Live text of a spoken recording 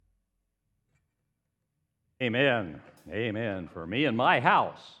Amen. Amen. For me and my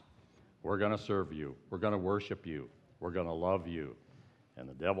house, we're going to serve you. We're going to worship you. We're going to love you. And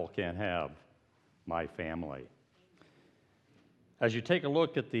the devil can't have my family. As you take a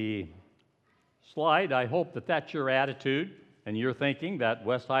look at the slide, I hope that that's your attitude and you're thinking that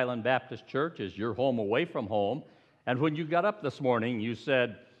West Highland Baptist Church is your home away from home. And when you got up this morning, you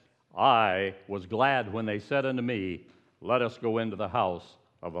said, I was glad when they said unto me, let us go into the house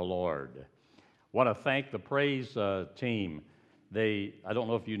of the Lord. I want to thank the praise team. I don't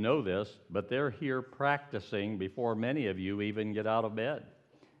know if you know this, but they're here practicing before many of you even get out of bed.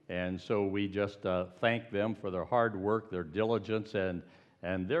 And so we just thank them for their hard work, their diligence,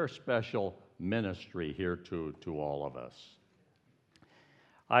 and their special ministry here to all of us.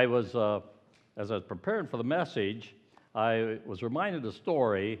 I was, as I was preparing for the message, I was reminded of the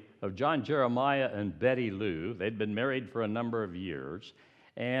story of John Jeremiah and Betty Lou. They'd been married for a number of years.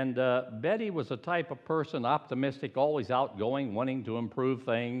 And Betty was a type of person, optimistic, always outgoing, wanting to improve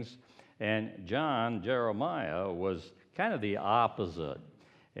things. And John Jeremiah was kind of the opposite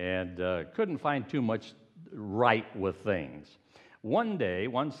and couldn't find too much right with things. One day,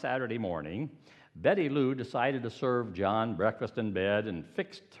 one Saturday morning, Betty Lou decided to serve John breakfast in bed and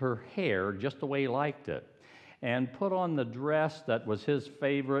fixed her hair just the way he liked it and put on the dress that was his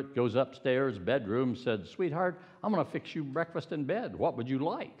favorite, goes upstairs, bedroom, said, sweetheart, I'm going to fix you breakfast in bed. What would you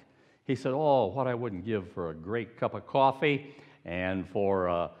like? He said, oh, what I wouldn't give for a great cup of coffee and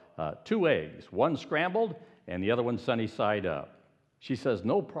for 2 eggs, one scrambled and the other one sunny side up. She says,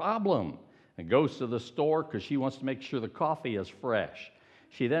 no problem, and goes to the store because she wants to make sure the coffee is fresh.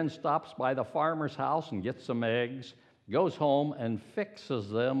 She then stops by the farmer's house and gets some eggs, goes home and fixes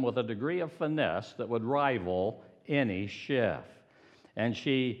them with a degree of finesse that would rival any chef. And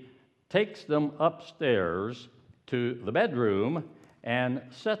she takes them upstairs to the bedroom and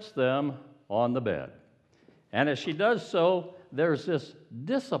sets them on the bed. And as she does so, there's this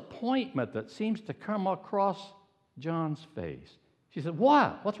disappointment that seems to come across John's face. She said,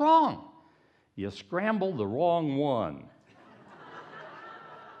 what? What's wrong? You scrambled the wrong one.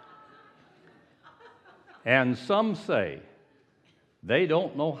 And some say they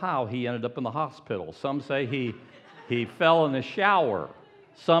don't know how he ended up in the hospital. Some say he fell in the shower.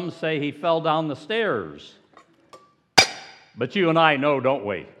 Some say he fell down the stairs. But you and I know, don't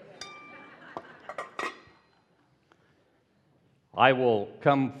we? I will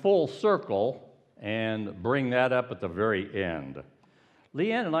come full circle and bring that up at the very end.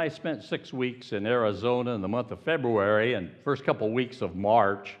 Leanne and I spent 6 weeks in Arizona in the month of February and first couple weeks of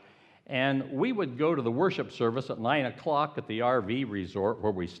March. And we would go to the worship service at 9 o'clock at the RV resort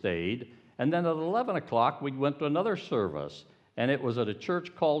where we stayed. And then at 11 o'clock, we went to another service. And it was at a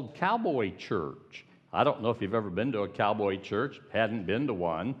church called Cowboy Church. I don't know if you've ever been to a cowboy church, hadn't been to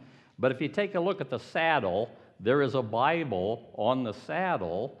one. But if you take a look at the saddle, there is a Bible on the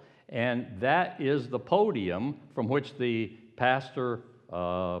saddle. And that is the podium from which the pastor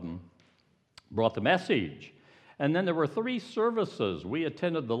brought the message. And then there were 3 services. We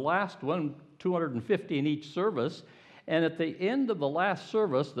attended the last one, 250 in each service. And at the end of the last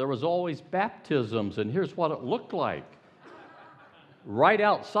service, there was always baptisms. And here's what it looked like. Right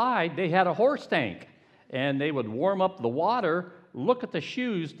outside, they had a horse tank. And they would warm up the water, look at the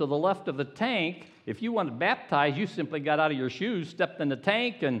shoes to the left of the tank. If you wanted baptized, you simply got out of your shoes, stepped in the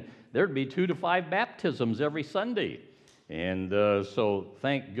tank, and there'd be 2 to 5 baptisms every Sunday. And so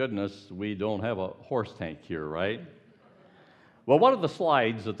thank goodness we don't have a horse tank here, right? Well, one of the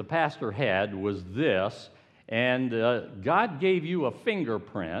slides that the pastor had was this, and God gave you a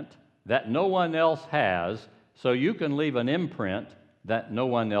fingerprint that no one else has, so you can leave an imprint that no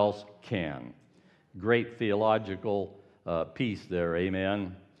one else can. Great theological piece there,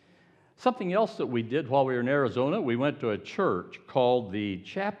 amen. Something else that we did while we were in Arizona, we went to a church called the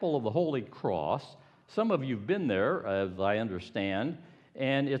Chapel of the Holy Cross. Some of you have been there, as I understand,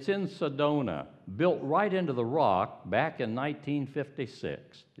 and it's in Sedona, built right into the rock back in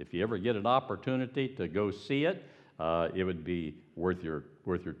 1956. If you ever get an opportunity to go see it, it would be worth your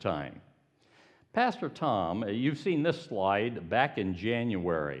time. Pastor Tom, you've seen this slide back in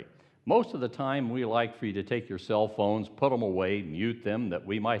January. Most of the time, we like for you to take your cell phones, put them away, mute them, that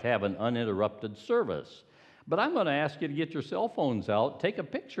we might have an uninterrupted service. But I'm going to ask you to get your cell phones out, take a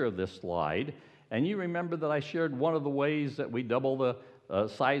picture of this slide. And you remember that I shared one of the ways that we double the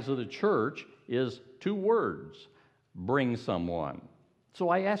size of the church is 2 words, bring someone. So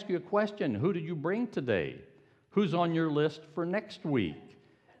I ask you a question, who did you bring today? Who's on your list for next week?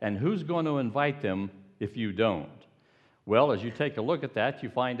 And who's going to invite them if you don't? Well, as you take a look at that, you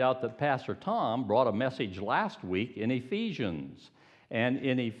find out that Pastor Tom brought a message last week in Ephesians. And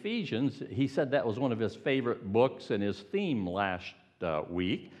in Ephesians, he said that was one of his favorite books, and his theme last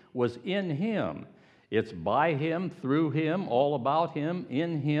week was in him. It's by him, through him, all about him,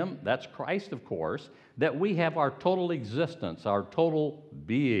 in him, that's Christ, of course, that we have our total existence, our total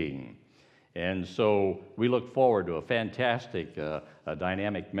being. And so we look forward to a fantastic, a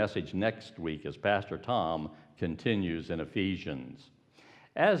dynamic message next week as Pastor Tom continues in Ephesians.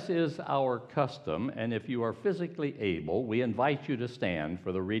 As is our custom, and if you are physically able, we invite you to stand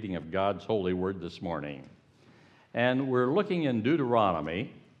for the reading of God's holy word this morning. And we're looking in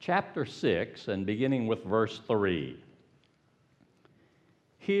Deuteronomy chapter 6 and beginning with verse 3.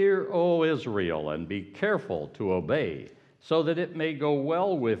 Hear, O Israel, and be careful to obey, so that it may go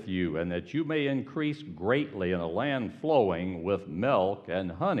well with you, and that you may increase greatly in a land flowing with milk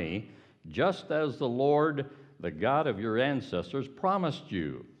and honey, just as the Lord, the God of your ancestors, promised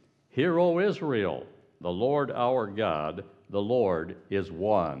you. Hear, O Israel, the Lord our God, the Lord is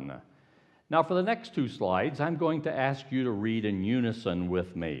one. Now, for the next two slides, I'm going to ask you to read in unison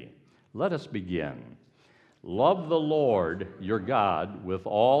with me. Let us begin. Love the Lord your God with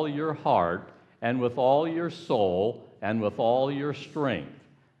all your heart, and with all your soul, and with all your strength.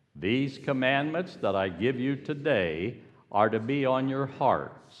 These commandments that I give you today are to be on your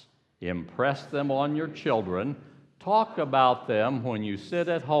hearts. Impress them on your children. Talk about them when you sit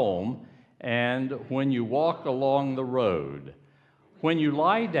at home and when you walk along the road, when you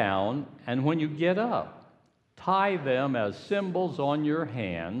lie down and when you get up. Tie them as symbols on your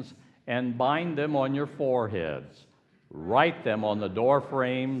hands and bind them on your foreheads. Write them on the door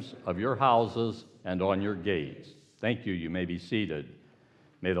frames of your houses and on your gates. Thank you. You may be seated.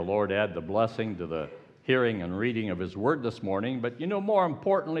 May the Lord add the blessing to the hearing and reading of his word this morning. But more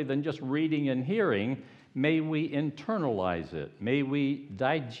importantly than just reading and hearing, may we internalize it. May we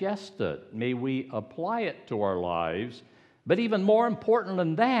digest it. May we apply it to our lives. But even more important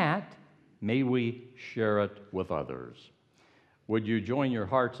than that, may we share it with others. Would you join your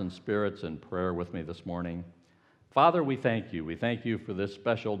hearts and spirits in prayer with me this morning? Father, we thank you. We thank you for this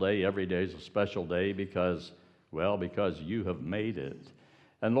special day. Every day is a special day because you have made it.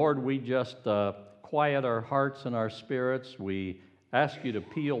 And Lord, we just quiet our hearts and our spirits. We ask you to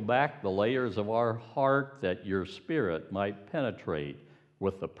peel back the layers of our heart that your Spirit might penetrate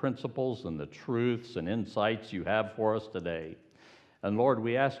with the principles and the truths and insights you have for us today. And Lord,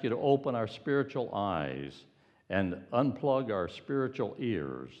 we ask you to open our spiritual eyes and unplug our spiritual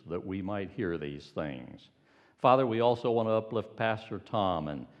ears that we might hear these things. Father, we also want to uplift Pastor Tom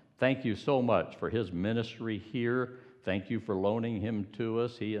and thank you so much for his ministry here. Thank you for loaning him to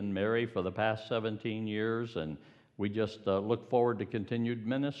us, he and Mary, for the past 17 years, and we just look forward to continued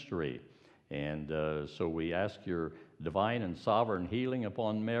ministry. And so we ask your divine and sovereign healing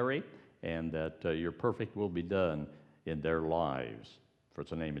upon Mary, and that your perfect will be done in their lives. For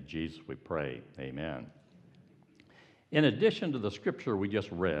it's the name of Jesus we pray. Amen. In addition to the scripture we just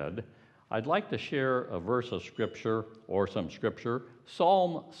read, I'd like to share a verse of scripture, or some scripture,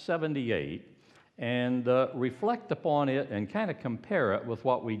 Psalm 78, and reflect upon it and kind of compare it with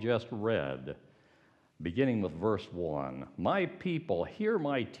what we just read. Beginning with verse 1. My people, hear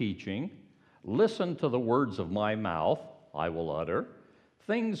my teaching. Listen to the words of my mouth, I will utter.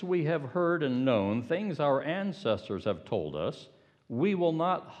 Things we have heard and known, things our ancestors have told us. We will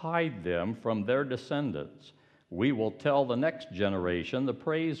not hide them from their descendants. We will tell the next generation the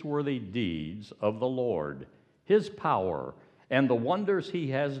praiseworthy deeds of the Lord, his power, and the wonders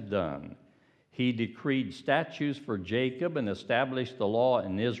he has done. He decreed statutes for Jacob and established the law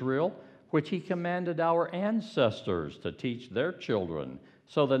in Israel, which he commanded our ancestors to teach their children,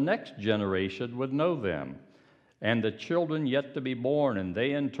 so the next generation would know them, and the children yet to be born, and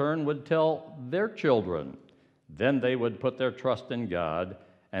they in turn would tell their children. Then they would put their trust in God,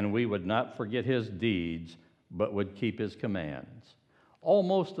 and we would not forget his deeds, but would keep his commands.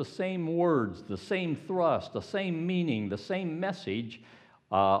 Almost the same words, the same thrust, the same meaning, the same message,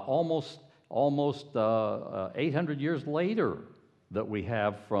 almost 800 years later that we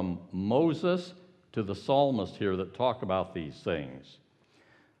have from Moses to the psalmist here that talk about these things.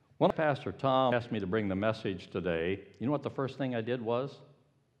 When Pastor Tom asked me to bring the message today, you know what the first thing I did was?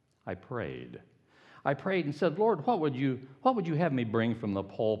 I prayed. I prayed and said, Lord, what would you have me bring from the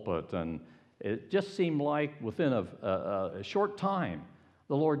pulpit? And it just seemed like within a short time,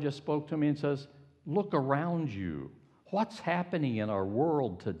 the Lord just spoke to me and says, look around you. What's happening in our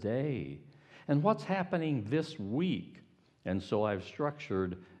world today? And what's happening this week? And so I've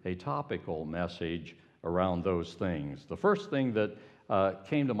structured a topical message around those things. The first thing that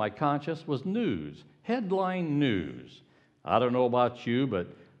came to my conscience was news, headline news. I don't know about you, but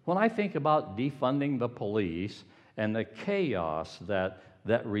when I think about defunding the police and the chaos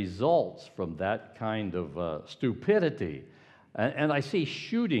that results from that kind of stupidity. And I see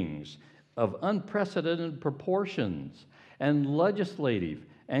shootings of unprecedented proportions and legislative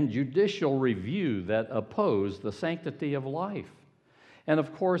and judicial review that oppose the sanctity of life. And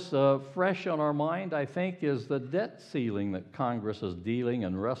of course, fresh on our mind, I think, is the debt ceiling that Congress is dealing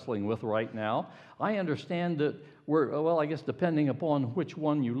and wrestling with right now. I understand that I guess depending upon which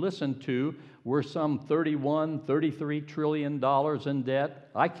one you listen to, we're some $33 trillion in debt.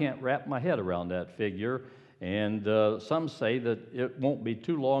 I can't wrap my head around that figure. And some say that it won't be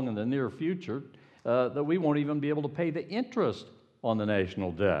too long in the near future that we won't even be able to pay the interest on the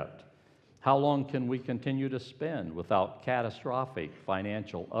national debt. How long can we continue to spend without catastrophic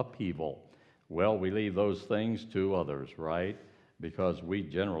financial upheaval? Well, we leave those things to others, right? Because we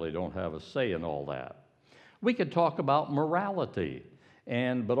generally don't have a say in all that. We could talk about morality,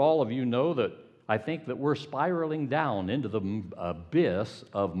 but all of you know that I think that we're spiraling down into the abyss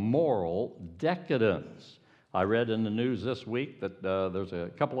of moral decadence. I read in the news this week that there's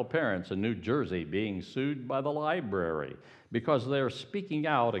a couple of parents in New Jersey being sued by the library because they're speaking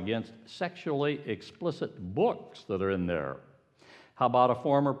out against sexually explicit books that are in there. How about a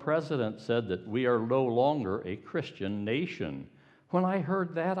former president said that we are no longer a Christian nation? When I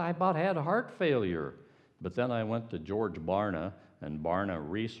heard that, I about had heart failure. But then I went to George Barna and Barna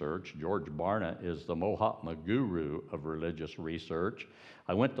Research. George Barna is the Mahatma guru of religious research.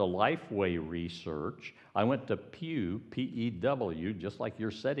 I went to Lifeway Research. I went to Pew, P-E-W, just like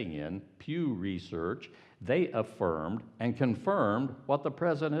you're sitting in, Pew Research. They affirmed and confirmed what the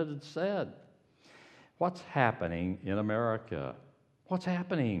president had said. What's happening in America? What's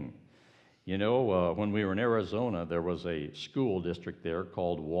happening? You know, when we were in Arizona, there was a school district there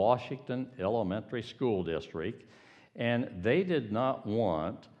called Washington Elementary School District, and they did not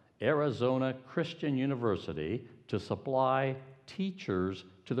want Arizona Christian University to supply teachers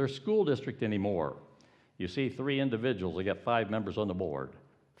to their school district anymore. You see, 3 individuals, they got 5 members on the board.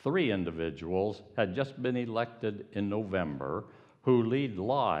 3 individuals had just been elected in November who lead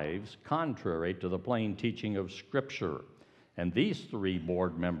lives contrary to the plain teaching of Scripture. And these 3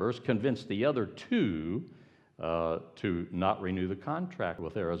 board members convinced the other 2 to not renew the contract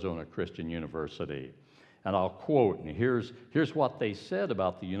with Arizona Christian University. And I'll quote, and here's what they said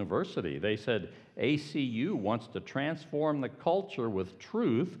about the university. They said, ACU wants to transform the culture with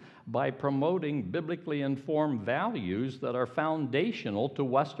truth by promoting biblically informed values that are foundational to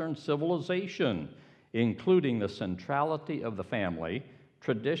Western civilization, including the centrality of the family,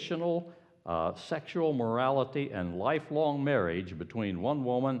 traditional sexual morality, and lifelong marriage between one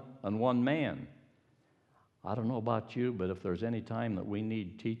woman and one man. I don't know about you, but if there's any time that we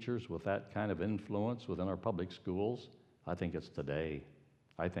need teachers with that kind of influence within our public schools, I think it's today.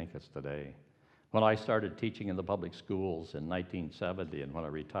 I think it's today. When I started teaching in the public schools in 1970 and when I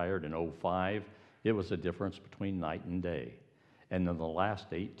retired in 2005, it was a difference between night and day. And in the last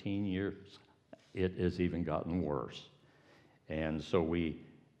 18 years, it has even gotten worse. And so we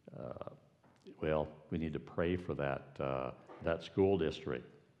need to pray for that school district.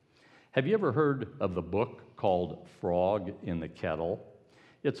 Have you ever heard of the book called Frog in the Kettle?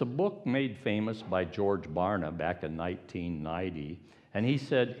 It's a book made famous by George Barna back in 1990, and he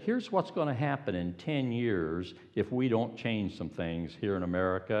said, here's what's going to happen in 10 years if we don't change some things here in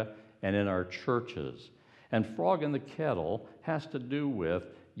America and in our churches. And Frog in the Kettle has to do with,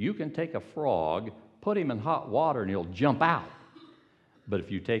 you can take a frog, put him in hot water, and he'll jump out. But if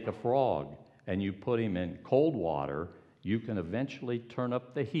you take a frog and you put him in cold water, you can eventually turn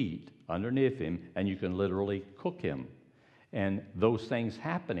up the heat underneath him, and you can literally cook him. And those things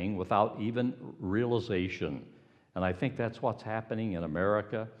happening without even realization. And I think that's what's happening in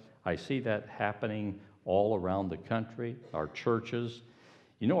America. I see that happening all around the country, our churches.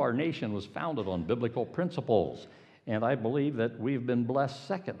 You know, our nation was founded on biblical principles, and I believe that we've been blessed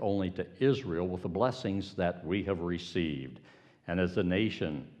second only to Israel with the blessings that we have received. And as a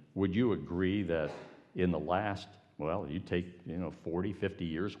nation, would you agree that in the last, you take 40, 50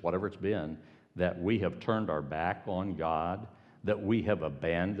 years, whatever it's been, that we have turned our back on God, that we have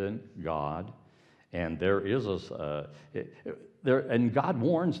abandoned God, and and God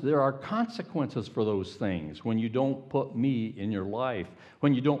warns there are consequences for those things when you don't put me in your life,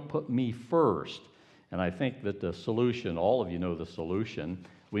 when you don't put me first. And I think that the solution, all of you know the solution,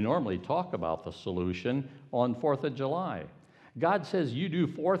 we normally talk about the solution on 4th of July. God says, you do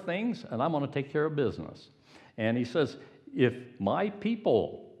 4 things, and I'm going to take care of business. And he says, if my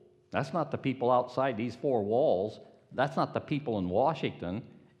people, that's not the people outside these 4 walls, that's not the people in Washington,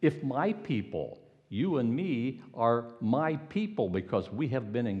 if my people, you and me, are my people because we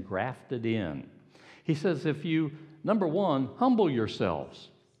have been engrafted in. He says, if you, number one, humble yourselves.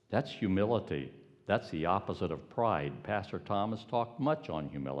 That's humility. That's the opposite of pride. Pastor Thomas talked much on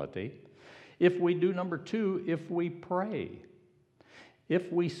humility. If we do, number two, if we pray,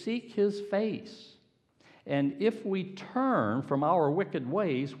 if we seek his face, and if we turn from our wicked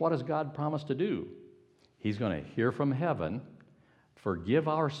ways, what does God promise to do? He's going to hear from heaven, forgive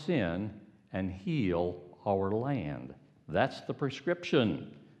our sin, and heal our land. That's the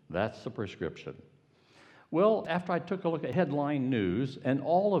prescription. That's the prescription. Well, after I took a look at headline news, and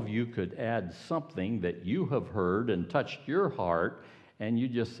all of you could add something that you have heard and touched your heart, and you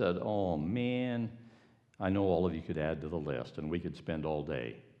just said, oh man, I know all of you could add to the list, and we could spend all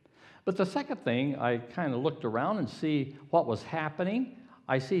day. But the second thing, I kind of looked around and see what was happening.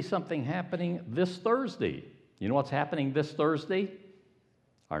 I see something happening this Thursday. You know what's happening this Thursday?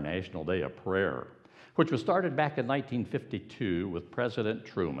 Our National Day of Prayer, which was started back in 1952 with President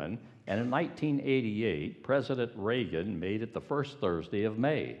Truman, and in 1988, President Reagan made it the first Thursday of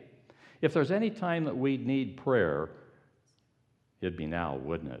May. If there's any time that we need prayer, it'd be now,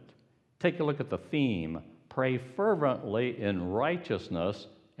 wouldn't it? Take a look at the theme, pray fervently in righteousness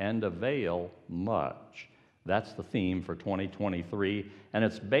and avail much. That's the theme for 2023, and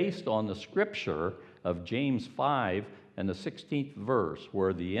it's based on the scripture of James 5 and the 16th verse,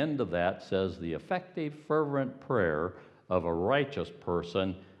 where the end of that says, the effective, fervent prayer of a righteous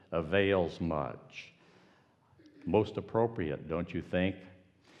person avails much. Most appropriate, don't you think?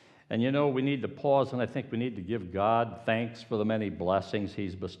 And you know, we need to pause, and I think we need to give God thanks for the many blessings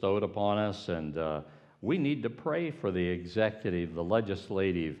he's bestowed upon us, and we need to pray for the executive, the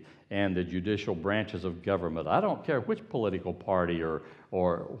legislative, and the judicial branches of government. I don't care which political party or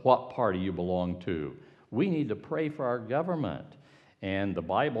what party you belong to. We need to pray for our government. And the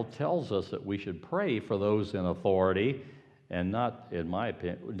Bible tells us that we should pray for those in authority, and not, in my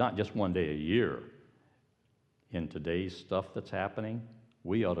opinion, not just one day a year. In today's stuff that's happening,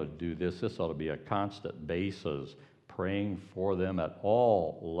 we ought to do this. This ought to be a constant basis, praying for them at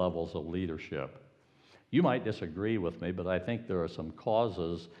all levels of leadership. You might disagree with me, but I think there are some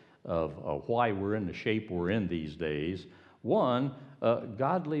causes of why we're in the shape we're in these days. One,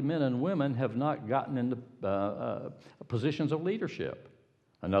 godly men and women have not gotten into positions of leadership.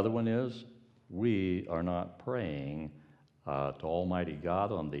 Another one is we are not praying to Almighty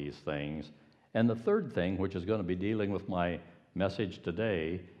God on these things. And the third thing, which is going to be dealing with my message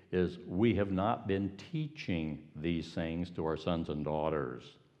today, is we have not been teaching these things to our sons and daughters.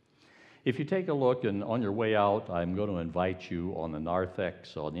 If you take a look, and on your way out, I'm going to invite you on the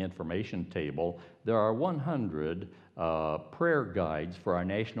narthex, on the information table, there are 100 prayer guides for our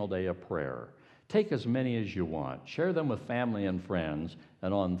National Day of Prayer. Take as many as you want. Share them with family and friends.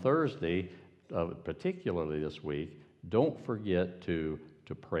 And on Thursday, particularly this week, don't forget to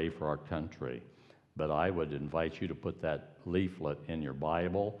pray for our country. But I would invite you to put that leaflet in your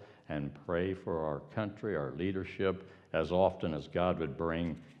Bible and pray for our country, our leadership, as often as God would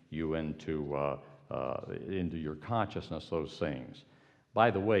bring you into your consciousness those things.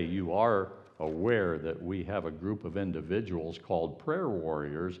 By the way, you are aware that we have a group of individuals called prayer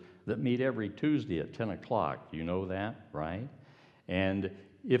warriors that meet every Tuesday at 10 o'clock. You know that, right? And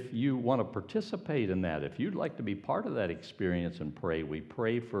if you want to participate in that, if you'd like to be part of that experience and pray, we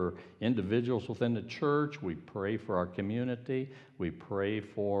pray for individuals within the church, we pray for our community, we pray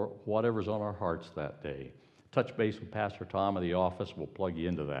for whatever's on our hearts that day. Touch base with Pastor Tom of the office, we'll plug you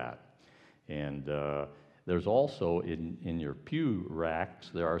into that. And there's also, in your pew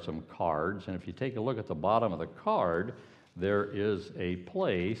racks, there are some cards, and if you take a look at the bottom of the card, there is a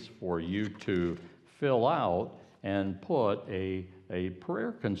place for you to fill out and put a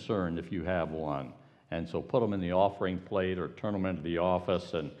prayer concern if you have one. And so put them in the offering plate or turn them into the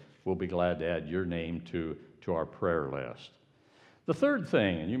office, and we'll be glad to add your name to our prayer list. The third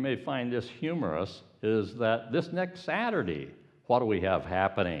thing, and you may find this humorous, is that this next Saturday, what do we have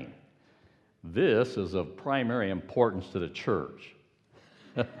happening? This is of primary importance to the church.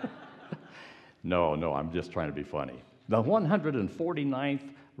 No, I'm just trying to be funny. The 149th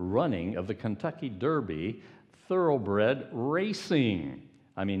running of the Kentucky Derby, Thoroughbred racing.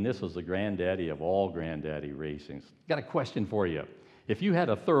 I mean, this is the granddaddy of all granddaddy racings. Got a question for you. If you had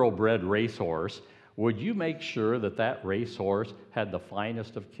a thoroughbred racehorse, would you make sure that that racehorse had the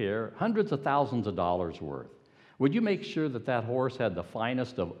finest of care, hundreds of thousands of dollars worth? Would you make sure that that horse had the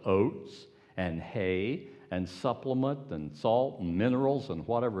finest of oats and hay and supplement and salt and minerals and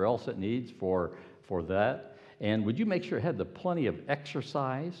whatever else it needs for that? And would you make sure it had the plenty of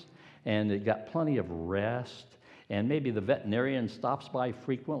exercise and it got plenty of rest? And maybe the veterinarian stops by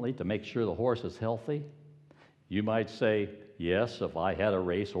frequently to make sure the horse is healthy? You might say, yes, if I had a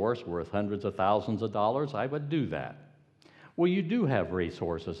racehorse worth hundreds of thousands of dollars, I would do that. Well, you do have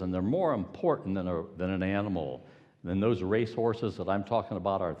racehorses, and they're more important than an animal. And those racehorses that I'm talking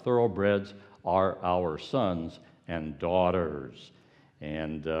about, our thoroughbreds, are our sons and daughters.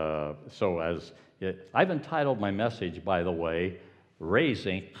 And I've entitled my message, by the way,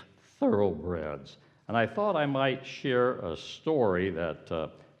 Raising Thoroughbreds. And I thought I might share a story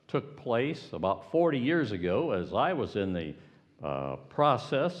that took place about 40 years ago as I was in the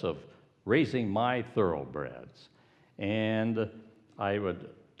process of raising my thoroughbreds. And I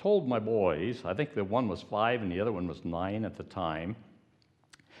told my boys, I think the one was 5 and the other one was 9 at the time,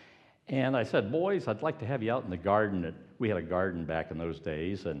 and I said, boys, I'd like to have you out in the garden. We had a garden back in those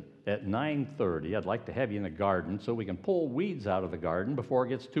days, and at 9:30, I'd like to have you in the garden so we can pull weeds out of the garden before it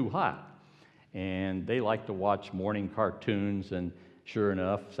gets too hot. And they like to watch morning cartoons, and sure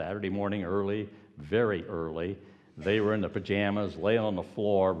enough, Saturday morning early, very early, they were in the pajamas, laying on the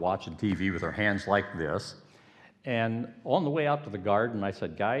floor, watching TV with their hands like this. And on the way out to the garden, I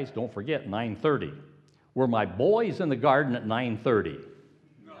said, guys, don't forget 9:30. Were my boys in the garden at 9:30?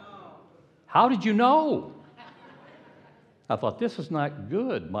 No. How did you know? I thought, this is not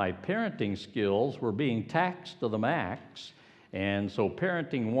good. My parenting skills were being taxed to the max. And so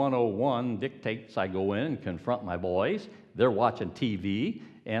Parenting 101 dictates I go in and confront my boys. They're watching TV.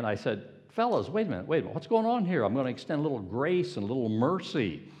 And I said, fellas, wait a minute, what's going on here? I'm going to extend a little grace and a little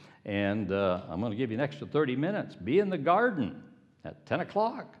mercy. And I'm going to give you an extra 30 minutes. Be in the garden at 10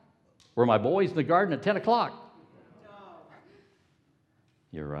 o'clock. Were my boys in the garden at 10 o'clock? No.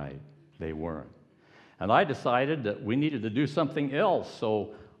 You're right. They weren't. And I decided that we needed to do something else.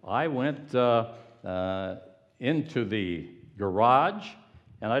 So I went into the garage,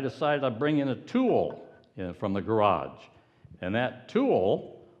 and I decided I'd bring in a tool from the garage. And that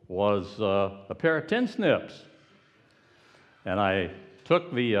tool was a pair of tin snips. And I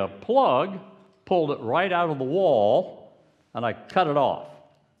took the plug, pulled it right out of the wall, and I cut it off.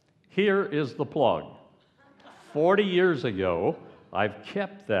 Here is the plug. 40 years ago, I've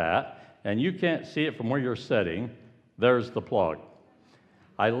kept that, and you can't see it from where you're sitting. There's the plug.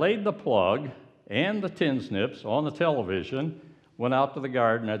 I laid the plug and the tin snips on the television, went out to the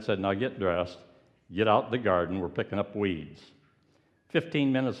garden. I said, now get dressed, get out in the garden, we're picking up weeds.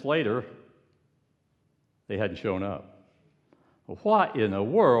 15 minutes later, they hadn't shown up. What in the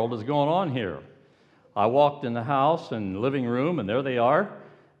world is going on here? I walked in the house and living room, and there they are.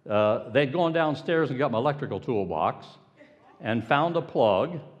 They'd gone downstairs and got my electrical toolbox and found a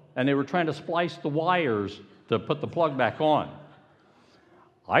plug, and they were trying to splice the wires to put the plug back on.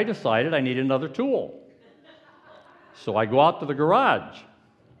 I decided I needed another tool. So I go out to the garage.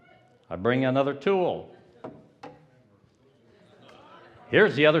 I bring another tool.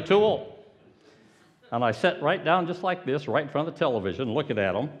 Here's the other tool. And I sat right down just like this, right in front of the television, looking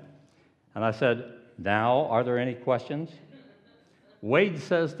at them. And I said, now, are there any questions? Wade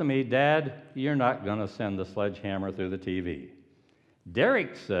says to me, Dad, you're not going to send the sledgehammer through the TV.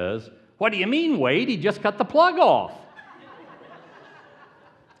 Derek says, what do you mean, Wade? He just cut the plug off.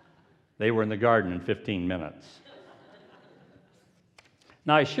 They were in the garden in 15 minutes.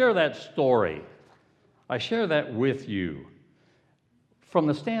 Now, I share that story. I share that with you from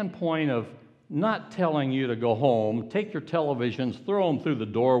the standpoint of not telling you to go home, take your televisions, throw them through the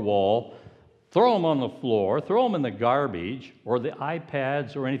door wall, throw them on the floor, throw them in the garbage, or the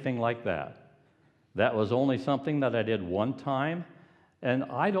iPads or anything like that. That was only something that I did one time, and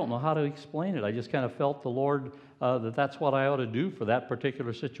I don't know how to explain it. I just kind of felt the Lord that that's what I ought to do for that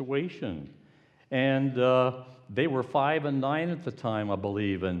particular situation. And they were 5 and 9 at the time, I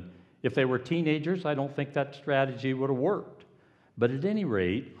believe, and if they were teenagers, I don't think that strategy would have worked. But at any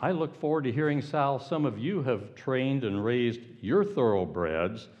rate, I look forward to hearing how some of you have trained and raised your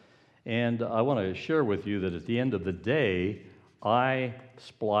thoroughbreds, and I want to share with you that at the end of the day, I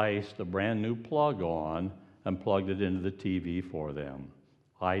spliced a brand new plug on and plugged it into the TV for them.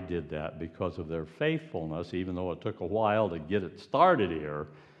 I did that because of their faithfulness, even though it took a while to get it started here,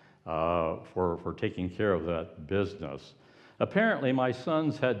 for taking care of that business. Apparently, my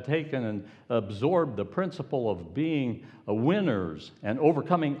sons had taken and absorbed the principle of being winners and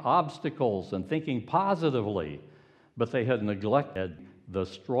overcoming obstacles and thinking positively, but they had neglected the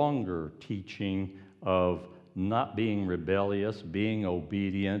stronger teaching of not being rebellious, being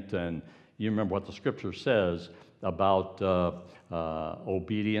obedient, and you remember what the Scripture says about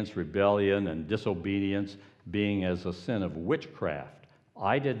obedience, rebellion, and disobedience being as a sin of witchcraft.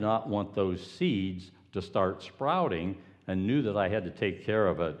 I did not want those seeds to start sprouting, and knew that I had to take care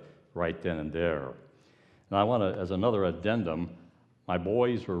of it right then and there. And I want to, as another addendum, my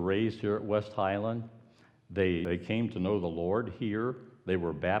boys were raised here at West Highland. They came to know the Lord here. They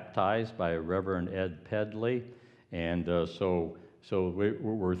were baptized by Reverend Ed Pedley, and so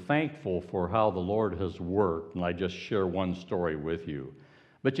we're thankful for how the Lord has worked, and I just share one story with you.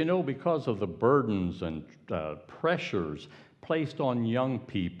 But you know, because of the burdens and pressures placed on young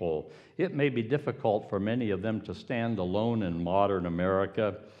people, it may be difficult for many of them to stand alone in modern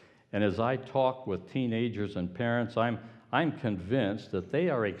America. And as I talk with teenagers and parents, I'm convinced that they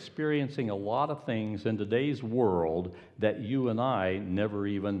are experiencing a lot of things in today's world that you and I never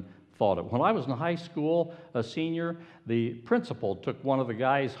even thought of. When I was in high school, a senior, the principal took one of the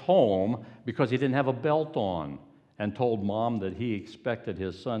guys home because he didn't have a belt on and told mom that he expected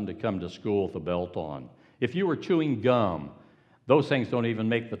his son to come to school with a belt on. If you were chewing gum, those things don't even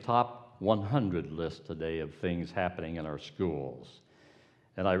make the top 100 list today of things happening in our schools.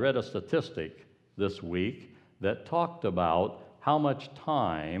 And I read a statistic this week that talked about how much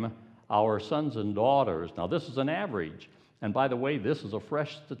time our sons and daughters, now this is an average, and by the way, this is a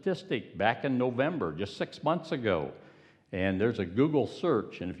fresh statistic back in November, just 6 months ago. And there's a Google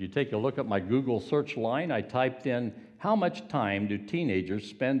search, and if you take a look at my Google search line, I typed in, how much time do teenagers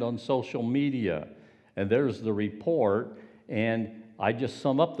spend on social media? And there's the report, and I just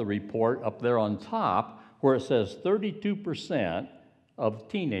sum up the report up there on top, where it says 32% of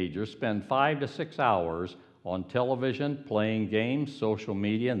teenagers spend 5 to 6 hours on television, playing games, social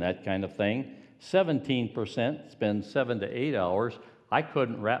media, and that kind of thing. 17% spend 7 to 8 hours. I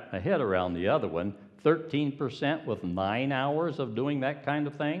couldn't wrap my head around the other one. 13% with 9 hours of doing that kind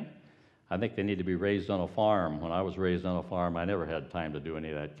of thing. I think they need to be raised on a farm. When I was raised on a farm, I never had time to do any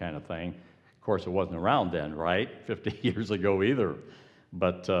of that kind of thing. Of course, it wasn't around then, right? 50 years ago either.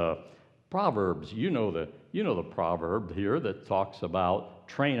 But Proverbs, you know the proverb here that talks about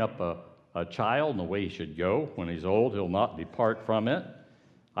train up a child in the way he should go. When he's old, he'll not depart from it.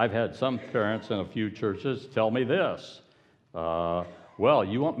 I've had some parents in a few churches tell me this. Well,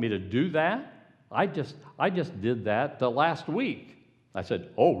 you want me to do that? I just did that last week. I said,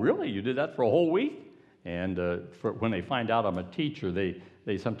 oh, really? You did that for a whole week? And when they find out I'm a teacher,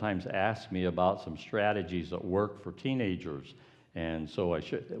 they sometimes ask me about some strategies that work for teenagers. And so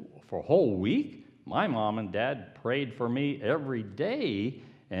for a whole week, my mom and dad prayed for me every day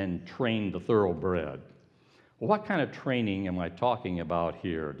and trained the thoroughbred. Well, what kind of training am I talking about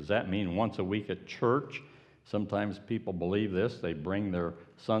here? Does that mean once a week at church? Sometimes people believe this. They bring their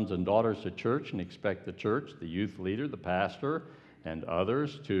sons and daughters to church and expect the church, the youth leader, the pastor, and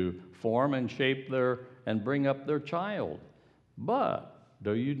others to form and shape and bring up their child. But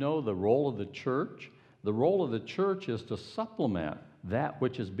do you know the role of the church? The role of the church is to supplement that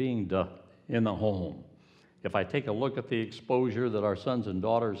which is being done in the home. If I take a look at the exposure that our sons and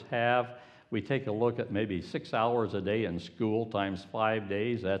daughters have, we take a look at maybe 6 hours a day in school times 5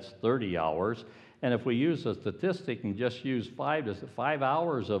 days, that's 30 hours. And if we use a statistic and just use 5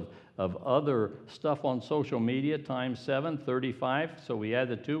 hours of other stuff on social media times 7, 35, so we add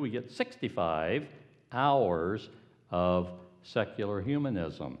the two, we get 65 hours of secular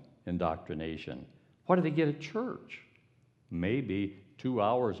humanism indoctrination. What do they get at church? Maybe 2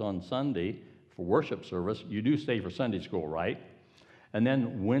 hours on Sunday for worship service. You do stay for Sunday school, right? And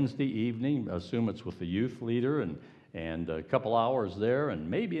then Wednesday evening, assume it's with the youth leader, and a couple hours there, and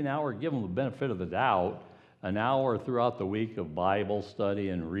maybe an hour, give them the benefit of the doubt, an hour throughout the week of Bible study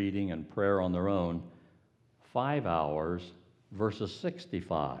and reading and prayer on their own. 5 hours versus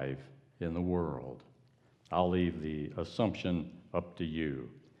 65 in the world. I'll leave the assumption up to you.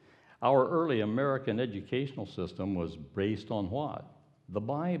 Our early American educational system was based on what? The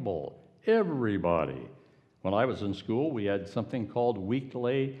Bible. Everybody. When I was in school, we had something called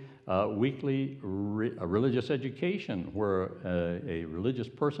weekly religious education, where a religious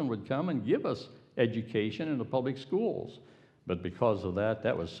person would come and give us education in the public schools. But because of that,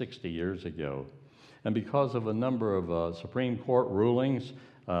 that was 60 years ago. And because of a number of Supreme Court rulings,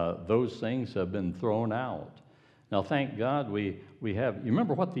 those things have been thrown out. Now, thank God we have, you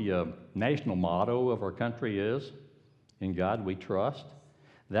remember what the national motto of our country is? In God we trust.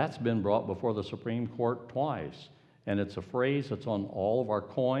 That's been brought before the Supreme Court twice. And it's a phrase that's on all of our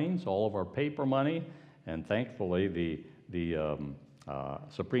coins, all of our paper money, and thankfully the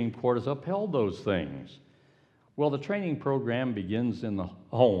Supreme Court has upheld those things. Well, the training program begins in the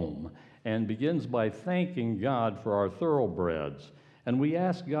home and begins by thanking God for our thoroughbreds. And we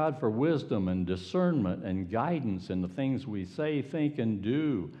ask God for wisdom and discernment and guidance in the things we say, think, and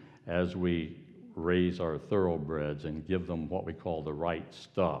do as we raise our thoroughbreds and give them what we call the right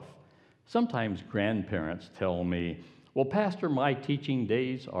stuff. Sometimes grandparents tell me, well, Pastor, my teaching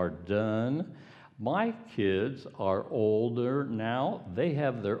days are done. My kids are older now. They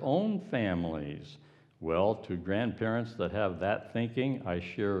have their own families. Well, to grandparents that have that thinking, I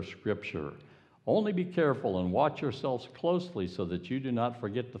share Scripture. Only be careful and watch yourselves closely so that you do not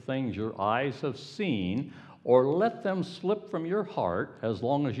forget the things your eyes have seen, or let them slip from your heart as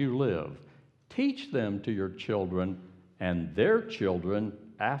long as you live. Teach them to your children and their children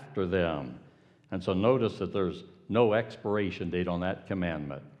after them. And so notice that there's no expiration date on that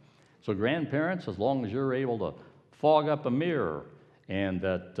commandment. So grandparents, as long as you're able to fog up a mirror and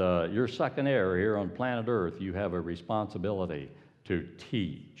that you're sucking air here on planet Earth, you have a responsibility to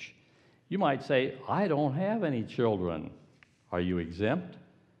teach. You might say, I don't have any children. Are you exempt?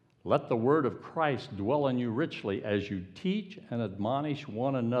 Let the word of Christ dwell in you richly as you teach and admonish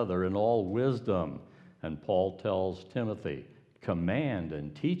one another in all wisdom. And Paul tells Timothy, command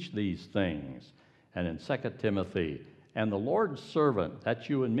and teach these things. And in 2 Timothy, and the Lord's servant, that's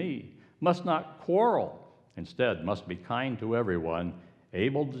you and me, must not quarrel. Instead, must be kind to everyone,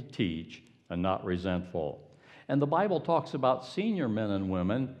 able to teach, and not resentful. And the Bible talks about senior men and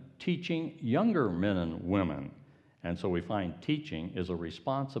women teaching younger men and women. And so we find teaching is a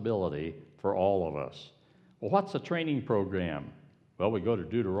responsibility for all of us. Well, what's a training program? Well, we go to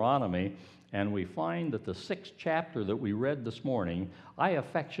Deuteronomy, and we find that the 6th chapter that we read this morning, I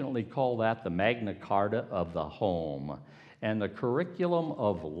affectionately call that the Magna Carta of the home. And the curriculum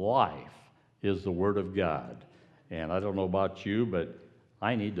of life is the Word of God. And I don't know about you, but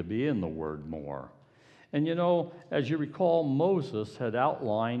I need to be in the Word more. And you know, as you recall, Moses had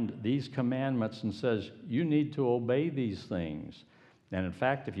outlined these commandments and says, you need to obey these things. And in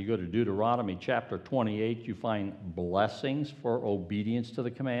fact, if you go to Deuteronomy chapter 28, you find blessings for obedience to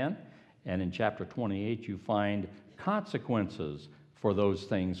the command. And in chapter 28, you find consequences for those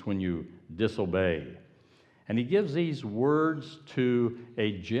things when you disobey. And he gives these words to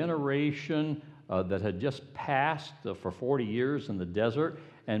a generation that had just passed for 40 years in the desert.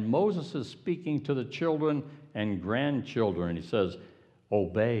 And Moses is speaking to the children and grandchildren. He says,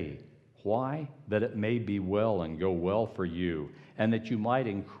 obey. Why? That it may be well and go well for you, and that you might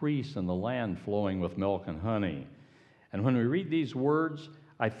increase in the land flowing with milk and honey. And when we read these words,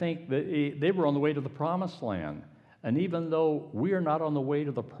 I think that they were on the way to the promised land. And even though we are not on the way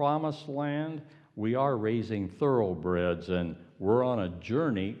to the promised land, we are raising thoroughbreds, and we're on a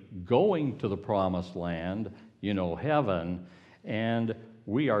journey going to the promised land, you know, heaven. And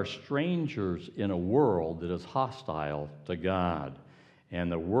we are strangers in a world that is hostile to God,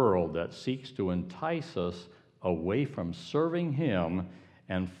 and a world that seeks to entice us away from serving Him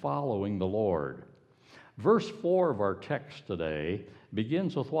and following the Lord. Verse 4 of our text today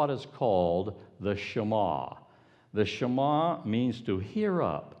begins with what is called the Shema. The Shema means to hear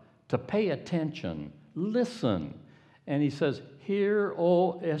up, to pay attention, listen. And he says, hear,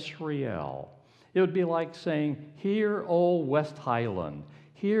 O Israel. It would be like saying, hear, O West Highland.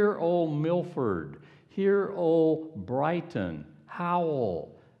 Hear, O Milford. Hear, O Brighton,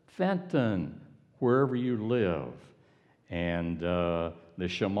 Howell, Fenton, wherever you live. And the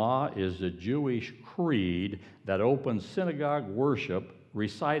Shema is the Jewish creed that opens synagogue worship,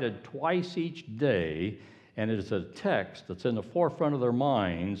 recited twice each day, and it is a text that's in the forefront of their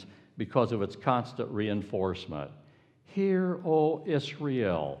minds because of its constant reinforcement. Hear, O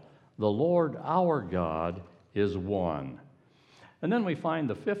Israel, the Lord our God is one. And then we find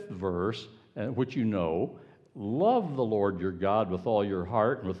the 5th verse, which you know, love the Lord your God with all your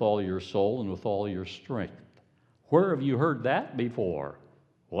heart and with all your soul and with all your strength. Where have you heard that before?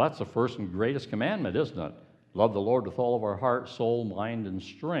 Well, that's the first and greatest commandment, isn't it? Love the Lord with all of our heart, soul, mind, and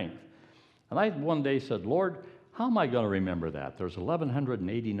strength. And I one day said, Lord, how am I going to remember that? There's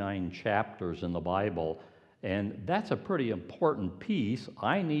 1,189 chapters in the Bible, and that's a pretty important piece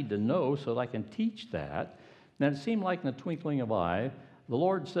I need to know so that I can teach that. And it seemed like in the twinkling of an eye, the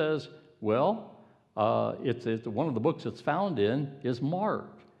Lord says, well, it's one of the books it's found in is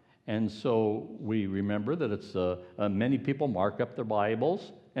Mark. And so we remember that it's many people mark up their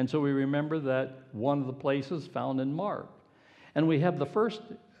Bibles, and so we remember that one of the places found in Mark. And we have the first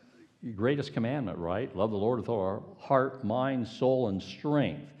greatest commandment, right? Love the Lord with all our heart, mind, soul, and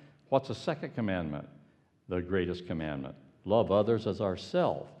strength. What's the second commandment? The greatest commandment. Love others as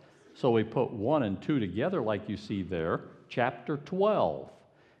ourselves. So we put 1 and 2 together like you see there, chapter 12.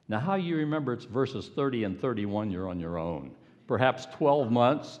 Now how you remember it's verses 30 and 31, you're on your own. Perhaps 12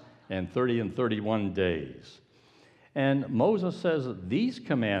 months and 30 and 31 days. And Moses says these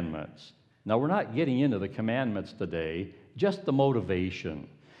commandments, now we're not getting into the commandments today, just the motivation.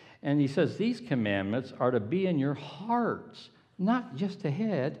 And he says these commandments are to be in your hearts, not just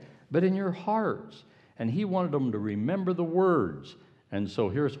ahead, but in your hearts. And he wanted them to remember the words. And so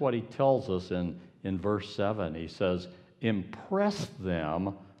here's what he tells us in verse 7. He says, impress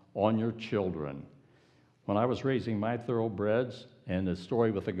them on your children. When I was raising my thoroughbreds and the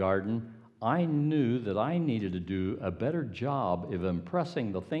story with the garden, I knew that I needed to do a better job of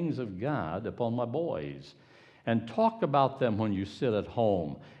impressing the things of God upon my boys. And talk about them when you sit at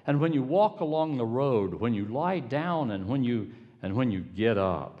home, and when you walk along the road, when you lie down, and when you get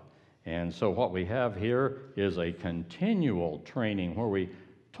up. And so what we have here is a continual training where we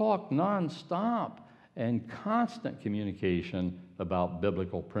talk nonstop and constant communication about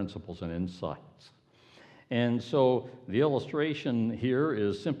biblical principles and insights. And so the illustration here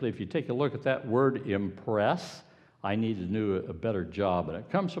is simply, if you take a look at that word impress, I need to do a better job. And it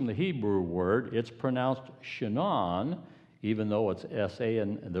comes from the Hebrew word. It's pronounced shanan, even though it's S-A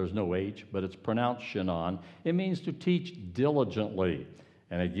and there's no H, but it's pronounced shanan. It means to teach diligently.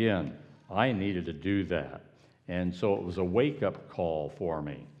 And again, I needed to do that. And so it was a wake-up call for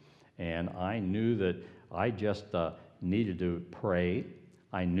me. And I knew that I just needed to pray.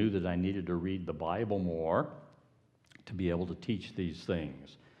 I knew that I needed to read the Bible more to be able to teach these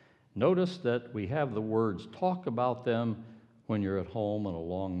things. Notice that we have the words, talk about them when you're at home and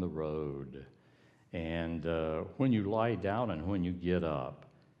along the road, and when you lie down and when you get up.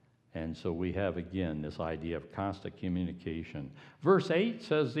 And so we have, again, this idea of constant communication. Verse 8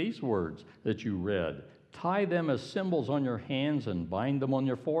 says these words that you read, tie them as symbols on your hands and bind them on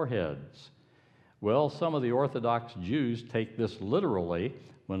your foreheads. Well, some of the Orthodox Jews take this literally.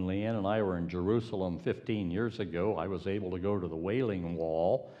 When Leanne and I were in Jerusalem 15 years ago, I was able to go to the Wailing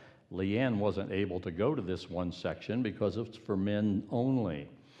Wall. Leanne wasn't able to go to this one section because it's for men only.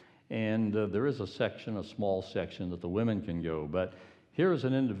 And there is a section, a small section, that the women can go. But here's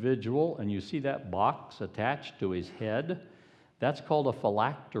an individual, and you see that box attached to his head? That's called a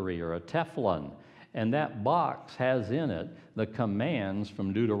phylactery or a teflon. And that box has in it the commands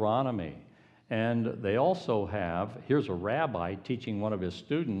from Deuteronomy. And they also have, here's a rabbi teaching one of his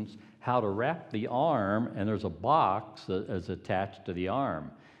students how to wrap the arm, and there's a box that is attached to the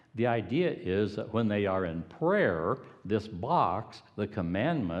arm. The idea is that when they are in prayer, this box, the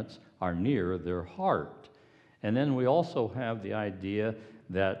commandments, are near their heart. And then we also have the idea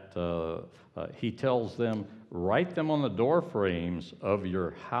that he tells them, write them on the door frames of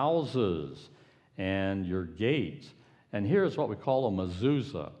your houses and your gates. And here's what we call a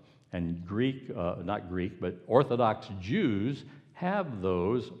mezuzah. And not Greek, but Orthodox Jews have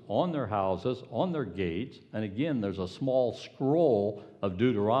those on their houses, on their gates, and again, there's a small scroll of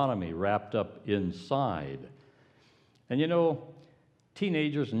Deuteronomy wrapped up inside. And you know,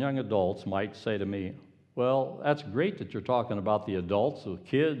 teenagers and young adults might say to me, well, that's great that you're talking about the adults, the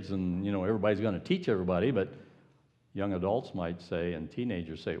kids, and you know, everybody's going to teach everybody, but young adults might say, and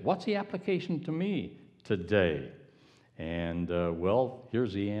teenagers say, what's the application to me today? And well,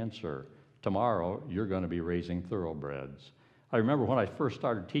 here's the answer. Tomorrow, you're going to be raising thoroughbreds. I remember when I first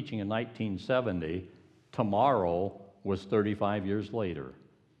started teaching in 1970, tomorrow was 35 years later.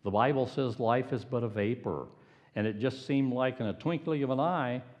 The Bible says life is but a vapor, and it just seemed like in a twinkling of an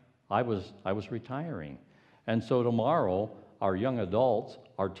eye, I was retiring. And so tomorrow, our young adults,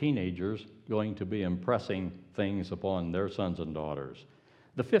 our teenagers, going to be impressing things upon their sons and daughters.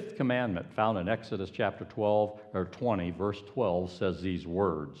 The fifth commandment found in Exodus chapter 20, verse 12, says these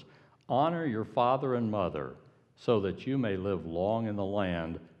words, honor your father and mother, so that you may live long in the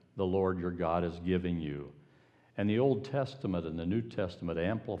land the Lord your God is giving you. And the Old Testament and the New Testament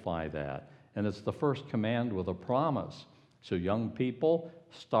amplify that. And it's the first command with a promise. So young people,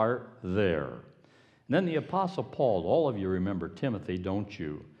 start there. And then the Apostle Paul, all of you remember Timothy, don't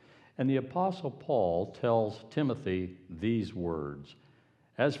you? And the Apostle Paul tells Timothy these words,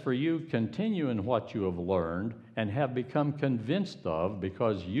 as for you, continue in what you have learned and have become convinced of,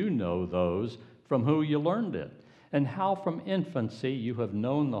 because you know those from whom you learned it, and how from infancy you have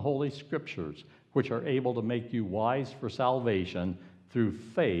known the Holy Scriptures, which are able to make you wise for salvation through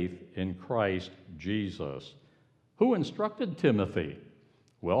faith in Christ Jesus. Who instructed Timothy?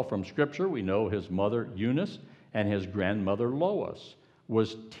 Well, from Scripture we know his mother Eunice and his grandmother Lois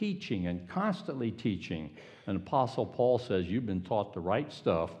was teaching and constantly teaching. And Apostle Paul says, you've been taught the right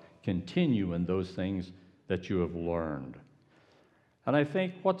stuff. Continue in those things that you have learned. And I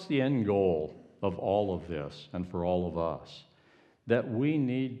think, what's the end goal of all of this and for all of us? That we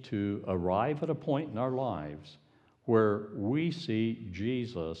need to arrive at a point in our lives where we see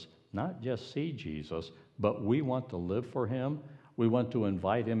Jesus, not just see Jesus, but we want to live for him. We want to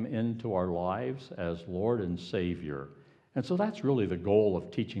invite him into our lives as Lord and Savior. And so that's really the goal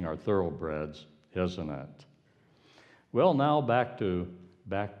of teaching our thoroughbreds, isn't it? Well, now back to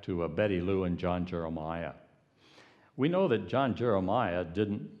Betty Lou and John Jeremiah. We know that John Jeremiah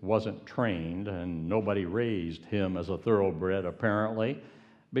wasn't trained, and nobody raised him as a thoroughbred, apparently.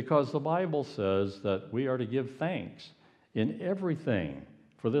 because the Bible says that we are to give thanks in everything,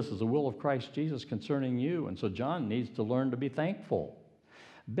 for this is the will of Christ Jesus concerning you. And so John needs to learn to be thankful.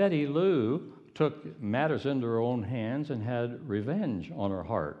 Betty Lou took matters into her own hands and had revenge on her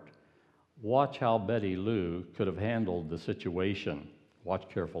heart. Watch how Betty Lou could have handled the situation. Watch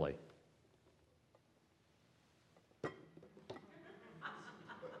carefully.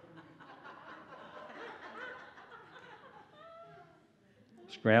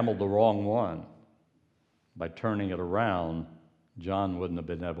 Scrambled the wrong one. By turning it around, John wouldn't have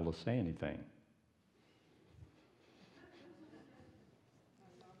been able to say anything.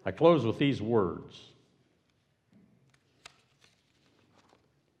 I close with these words.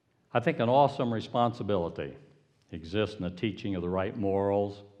 I think an awesome responsibility exists in the teaching of the right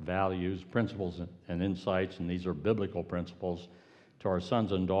morals, values, principles, and insights, and these are biblical principles. To our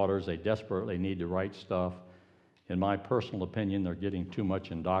sons and daughters, they desperately need the right stuff. In my personal opinion, they're getting too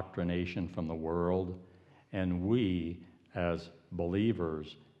much indoctrination from the world, and we, as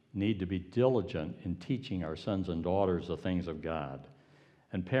believers, need to be diligent in teaching our sons and daughters the things of God.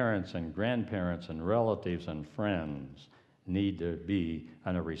 And parents and grandparents and relatives and friends need to be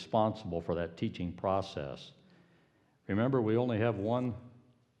and are responsible for that teaching process. Remember, we only have one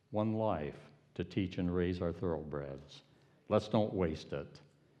life to teach and raise our thoroughbreds. Let's don't waste it.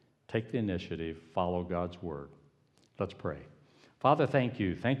 Take the initiative, follow God's word. Let's pray. Father, thank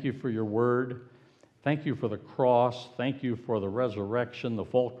you. Thank you for your word. Thank you for the cross. Thank you for the resurrection, the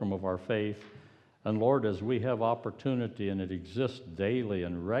fulcrum of our faith. And Lord, as we have opportunity and it exists daily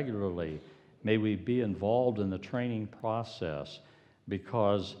and regularly, may we be involved in the training process,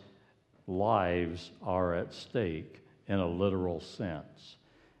 because lives are at stake in a literal sense.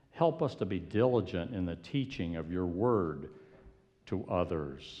 Help us to be diligent in the teaching of your word to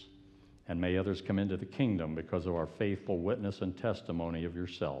others. And may others come into the kingdom because of our faithful witness and testimony of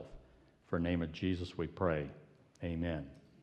yourself. For the name of Jesus we pray. Amen.